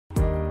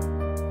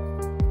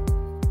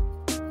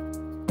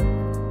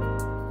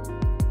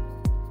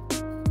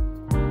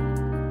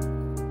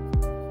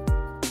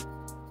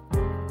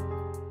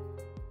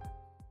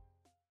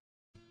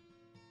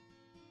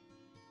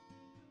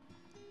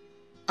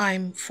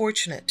I'm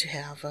fortunate to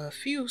have a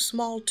few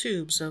small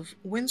tubes of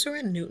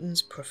Winsor &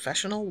 Newton's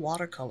professional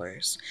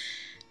watercolors,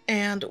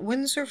 and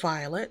Winsor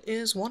Violet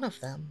is one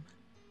of them.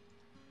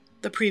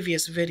 The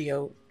previous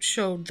video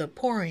showed the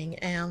pouring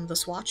and the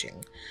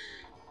swatching.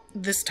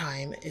 This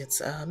time it's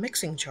a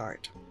mixing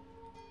chart.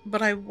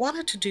 But I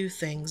wanted to do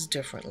things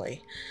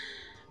differently.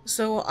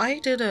 So I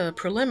did a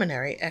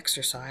preliminary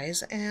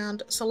exercise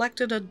and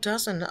selected a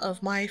dozen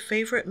of my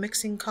favorite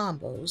mixing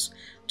combos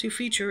to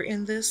feature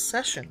in this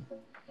session.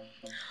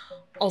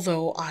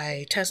 Although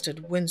I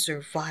tested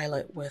Winsor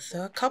Violet with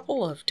a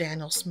couple of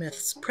Daniel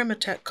Smith's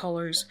Primatech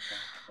colors,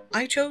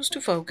 I chose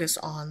to focus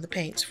on the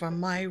paints from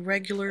my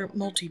regular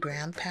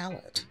multi-brand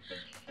palette.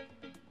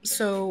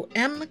 So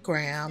M.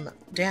 Graham,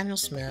 Daniel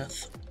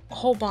Smith,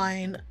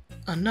 Holbein,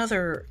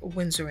 another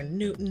Winsor &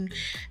 Newton,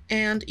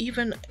 and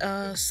even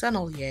a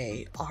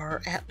Sennelier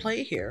are at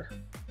play here.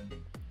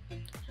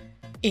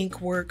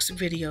 Inkworks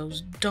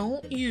videos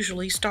don't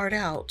usually start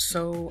out,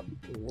 so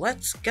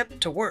let's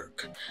get to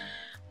work.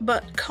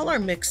 But color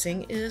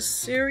mixing is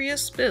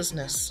serious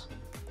business.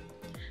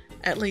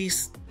 At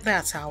least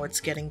that's how it's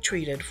getting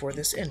treated for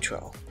this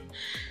intro.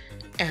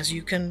 As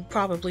you can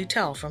probably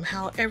tell from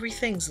how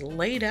everything's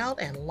laid out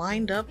and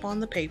lined up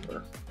on the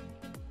paper.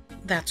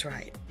 That's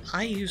right,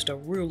 I used a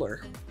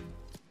ruler.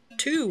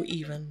 2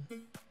 even.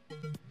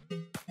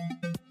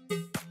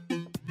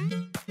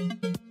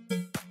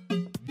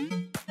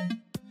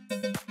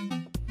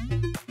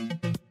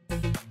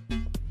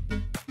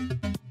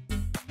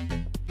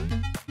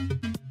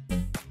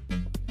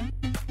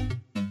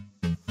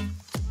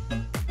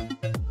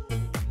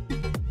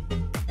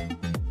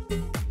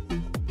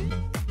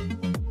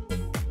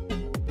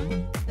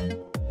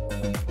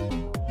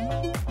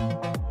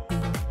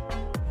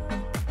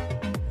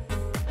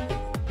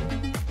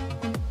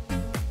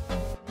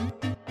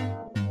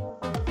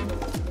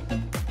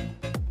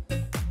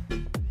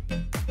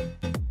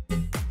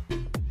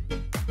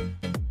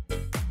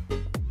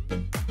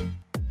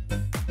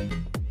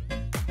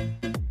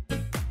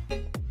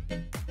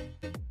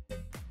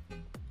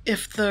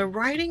 If the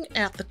writing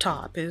at the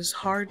top is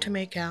hard to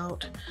make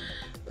out,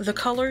 the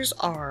colors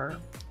are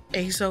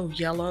Azo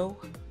Yellow,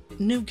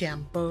 New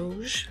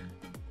Gamboge,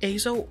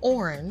 Azo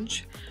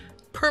Orange,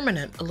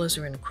 Permanent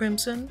Alizarin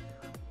Crimson,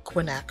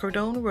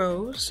 Quinacridone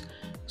Rose,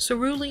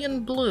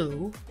 Cerulean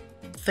Blue,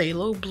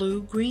 Phthalo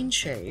Blue Green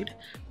Shade,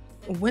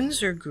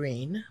 Winsor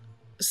Green,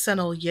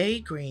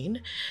 Sennelier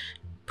Green,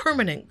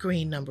 Permanent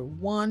Green No.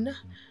 1,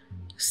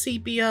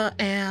 Sepia,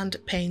 and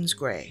Payne's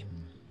Gray.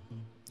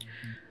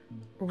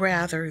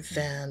 Rather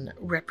than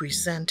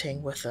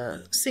representing with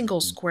a single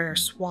square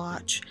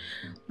swatch,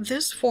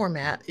 this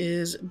format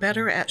is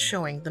better at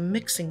showing the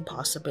mixing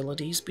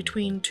possibilities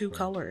between two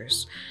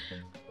colors.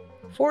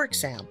 For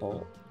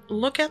example,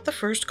 look at the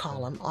first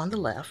column on the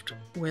left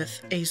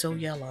with Azo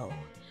Yellow.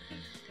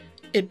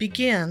 It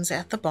begins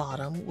at the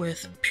bottom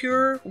with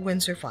pure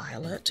Winsor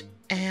Violet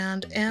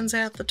and ends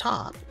at the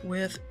top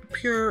with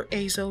pure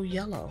Azo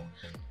Yellow,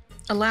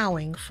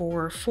 allowing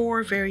for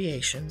 4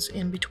 variations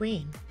in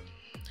between.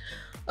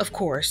 Of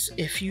course,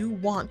 if you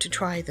want to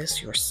try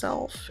this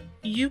yourself,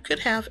 you could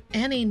have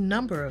any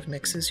number of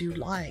mixes you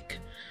like.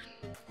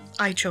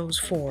 I chose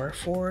 4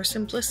 for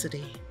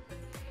simplicity.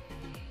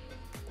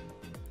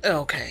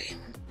 Okay,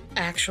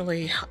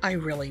 actually, I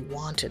really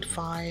wanted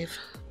 5,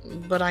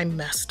 but I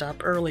messed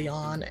up early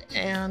on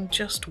and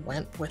just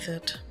went with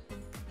it.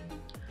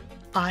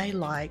 I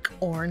like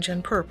orange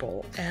and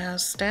purple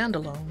as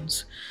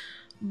standalones,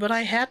 but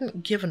I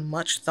hadn't given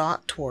much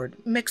thought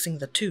toward mixing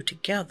the two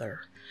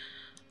together.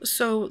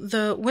 So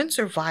the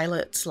Winsor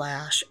Violet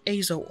 /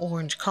 Azo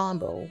Orange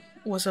combo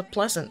was a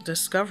pleasant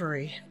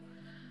discovery.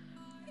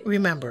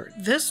 Remember,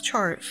 this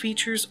chart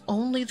features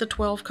only the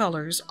 12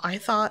 colors I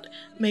thought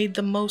made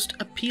the most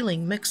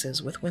appealing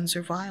mixes with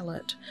Winsor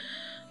Violet.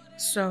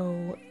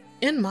 So,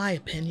 in my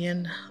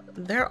opinion,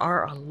 there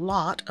are a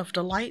lot of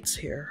delights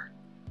here.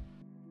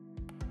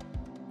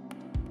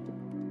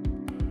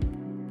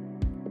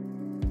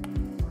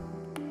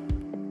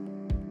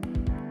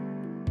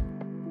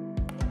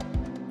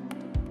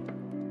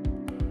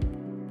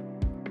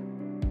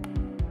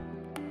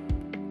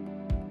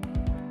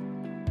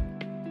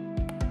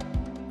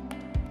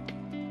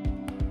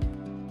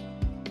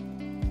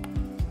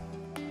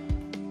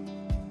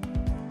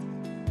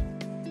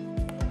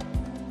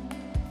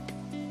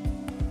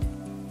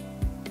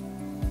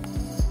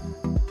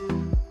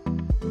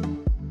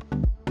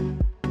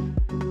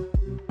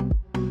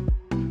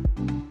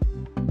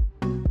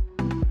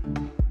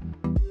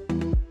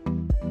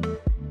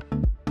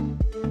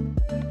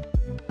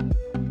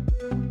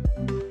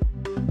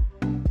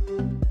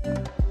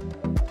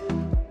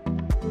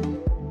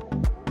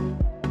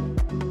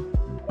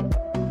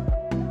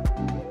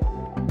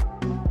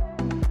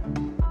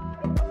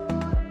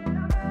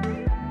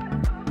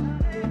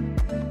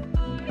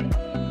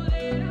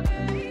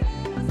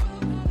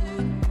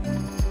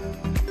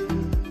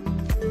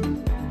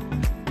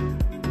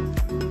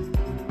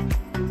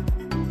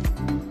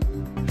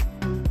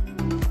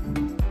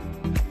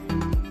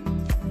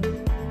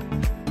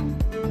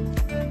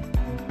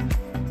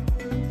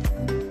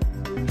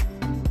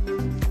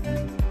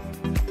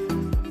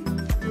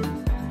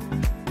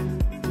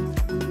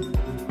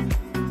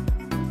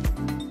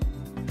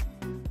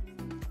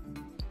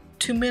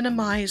 To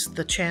minimize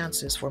the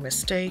chances for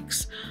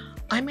mistakes,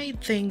 I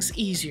made things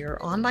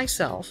easier on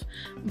myself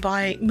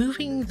by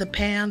moving the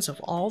pans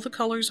of all the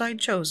colors I'd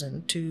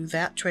chosen to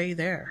that tray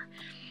there.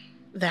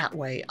 That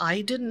way,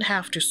 I didn't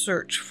have to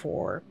search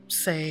for,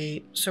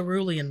 say,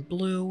 cerulean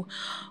blue,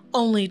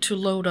 only to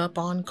load up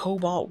on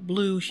cobalt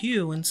blue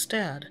hue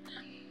instead.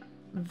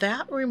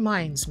 That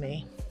reminds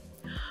me.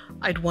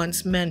 I'd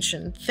once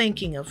mentioned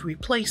thinking of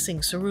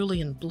replacing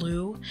cerulean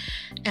blue,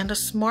 and a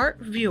smart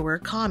viewer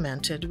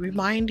commented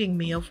reminding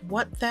me of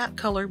what that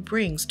color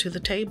brings to the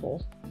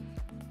table,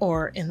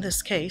 or in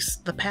this case,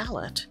 the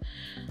palette.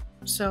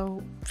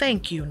 So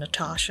thank you,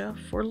 Natasha,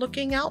 for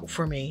looking out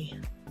for me.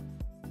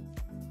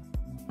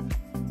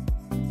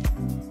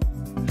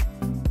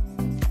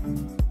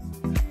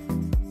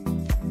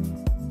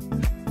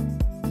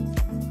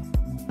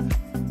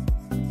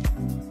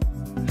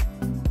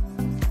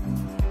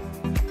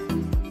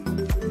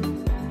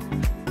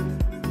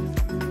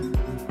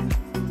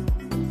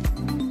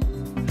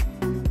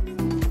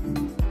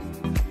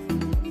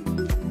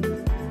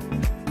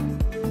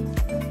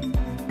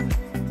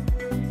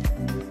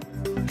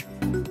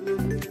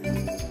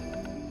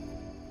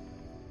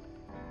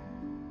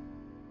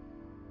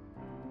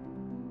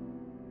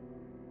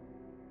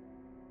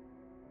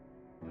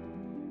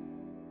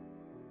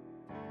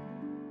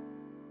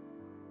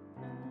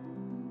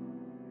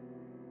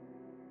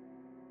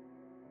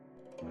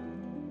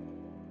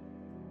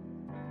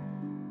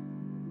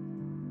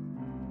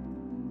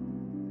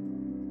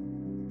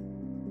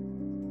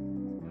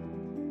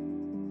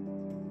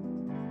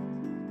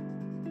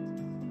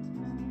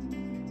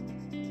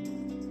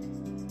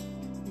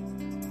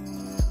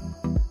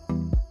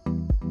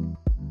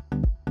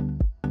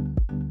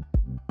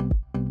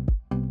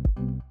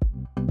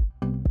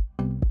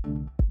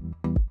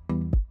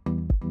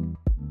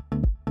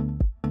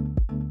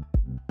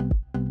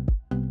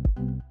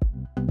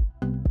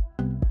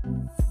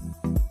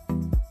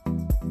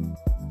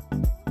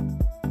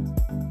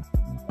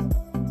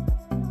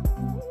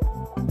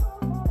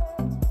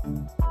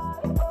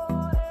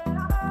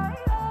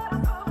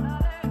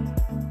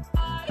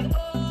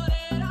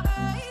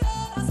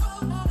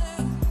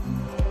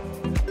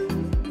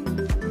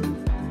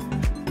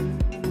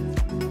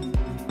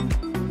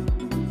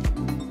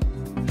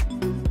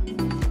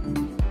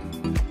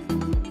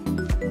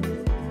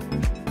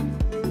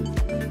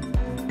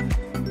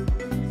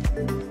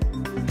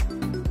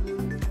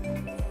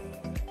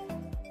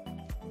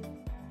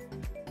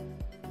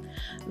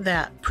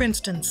 That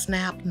Princeton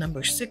Snap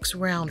No. 6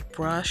 round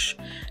brush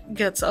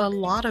gets a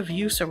lot of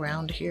use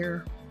around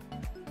here.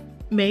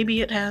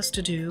 Maybe it has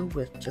to do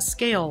with the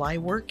scale I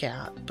work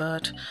at,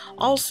 but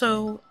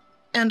also,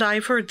 and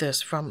I've heard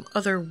this from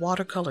other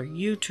watercolor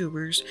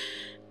YouTubers,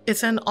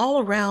 it's an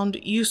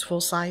all-around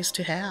useful size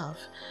to have.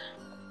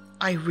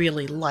 I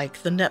really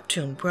like the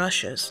Neptune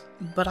brushes,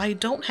 but I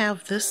don't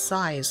have this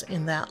size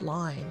in that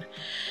line.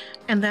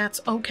 And that's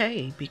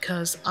okay,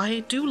 because I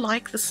do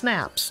like the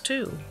snaps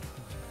too.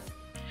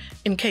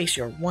 In case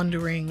you're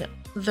wondering,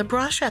 the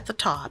brush at the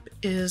top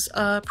is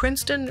a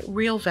Princeton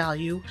Real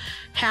Value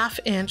 1/2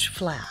 inch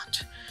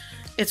flat.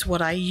 It's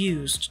what I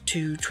used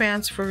to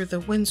transfer the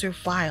Winsor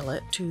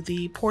Violet to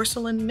the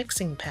porcelain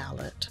mixing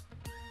palette.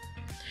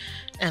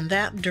 And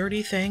that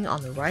dirty thing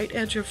on the right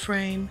edge of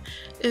frame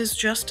is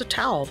just a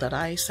towel that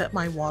I set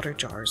my water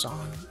jars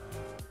on.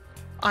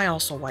 I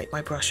also wipe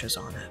my brushes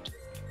on it.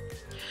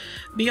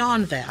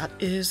 Beyond that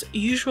is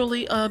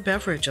usually a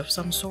beverage of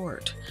some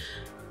sort.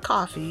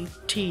 Coffee,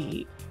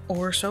 tea,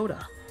 or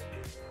soda.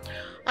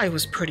 I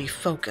was pretty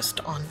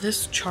focused on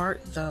this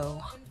chart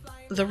though.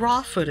 The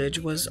raw footage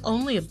was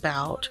only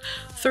about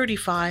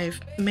 35,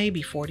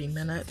 maybe 40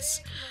 minutes,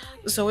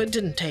 so it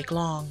didn't take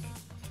long.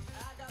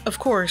 Of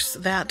course,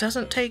 that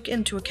doesn't take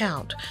into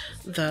account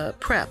the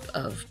prep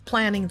of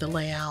planning the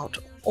layout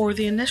or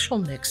the initial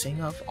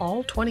mixing of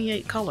all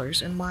 28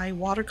 colors in my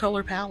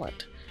watercolor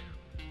palette.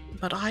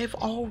 But I've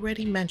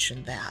already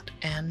mentioned that,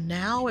 and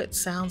now it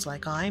sounds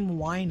like I'm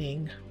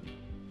whining.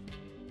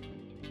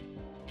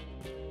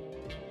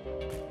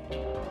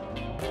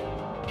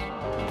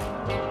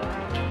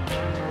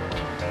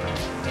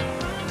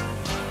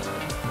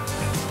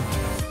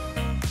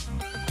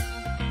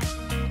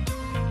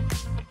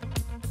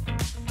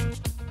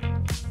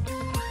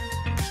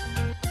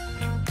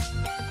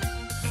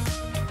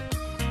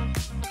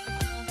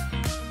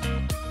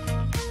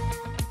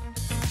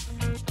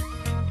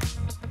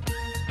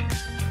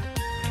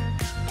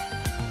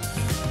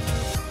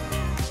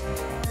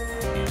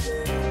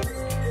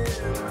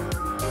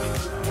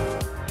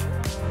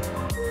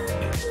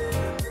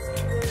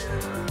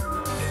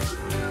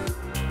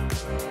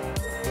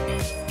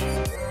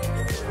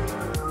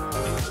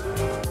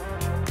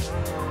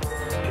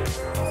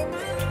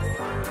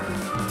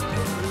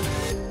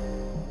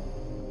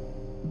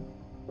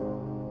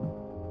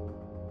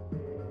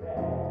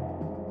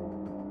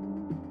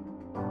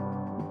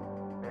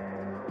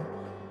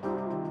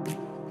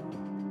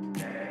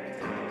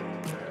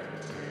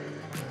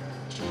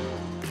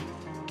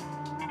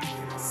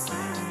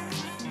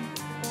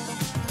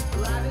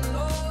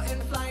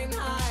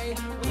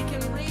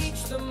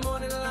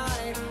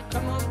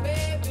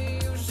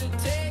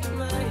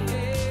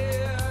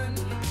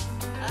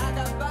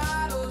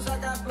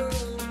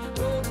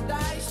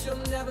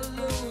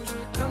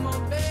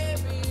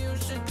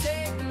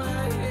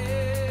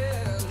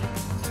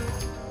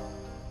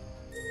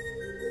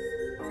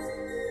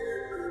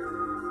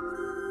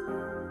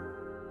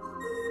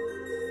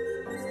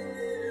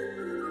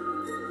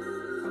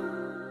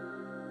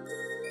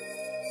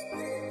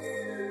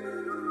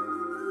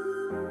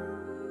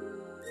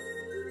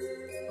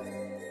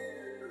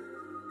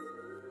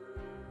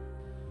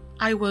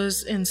 I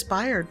was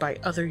inspired by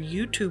other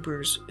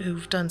YouTubers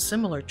who've done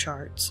similar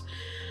charts,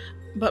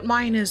 but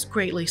mine is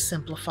greatly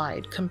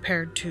simplified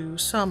compared to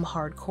some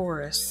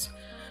hardcoreists,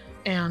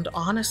 and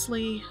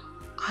honestly,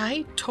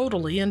 I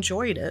totally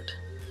enjoyed it.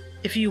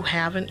 If you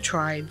haven't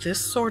tried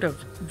this sort of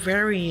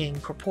varying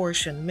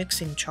proportion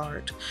mixing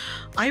chart,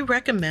 I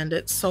recommend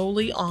it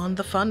solely on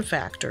the fun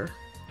factor.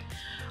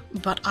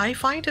 But I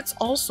find it's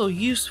also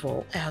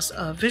useful as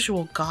a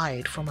visual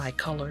guide for my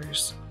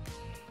colors.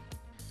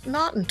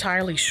 Not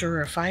entirely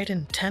sure if I'd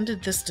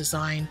intended this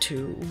design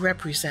to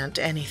represent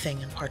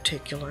anything in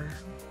particular.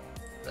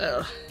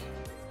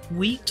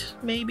 Wheat,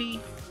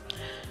 maybe?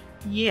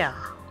 Yeah,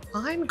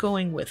 I'm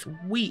going with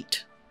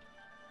wheat.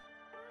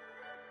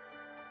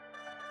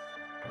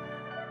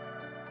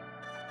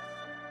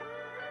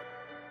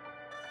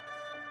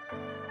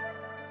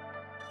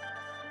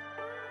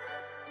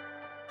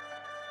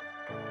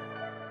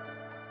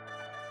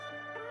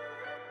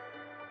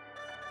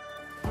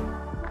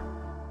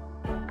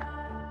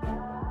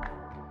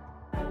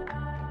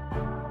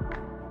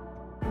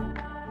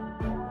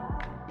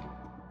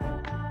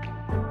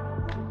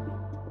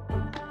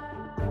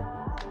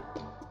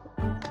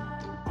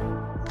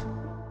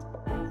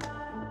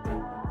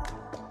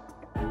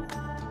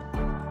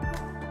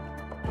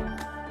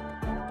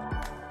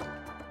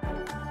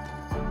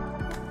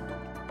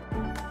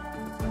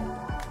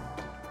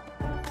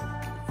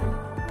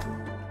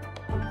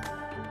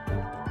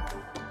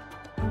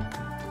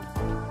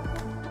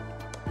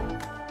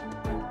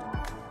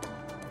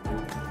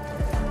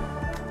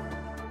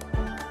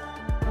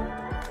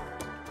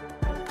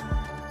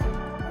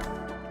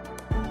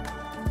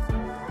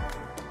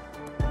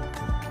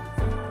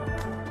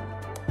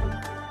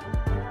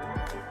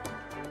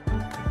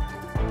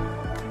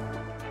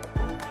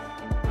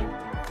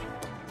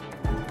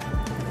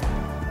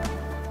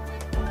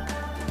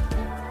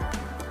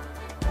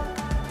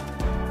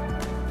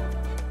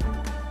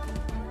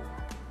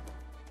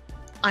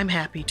 I'm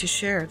happy to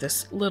share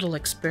this little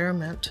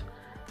experiment.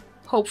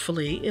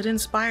 Hopefully, it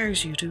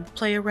inspires you to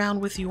play around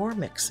with your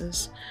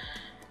mixes.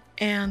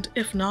 And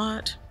if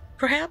not,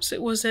 perhaps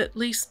it was at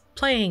least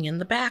playing in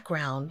the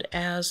background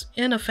as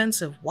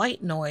inoffensive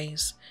white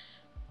noise.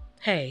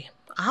 Hey,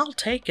 I'll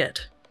take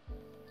it.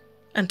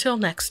 Until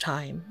next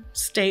time,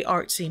 stay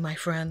artsy, my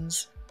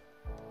friends.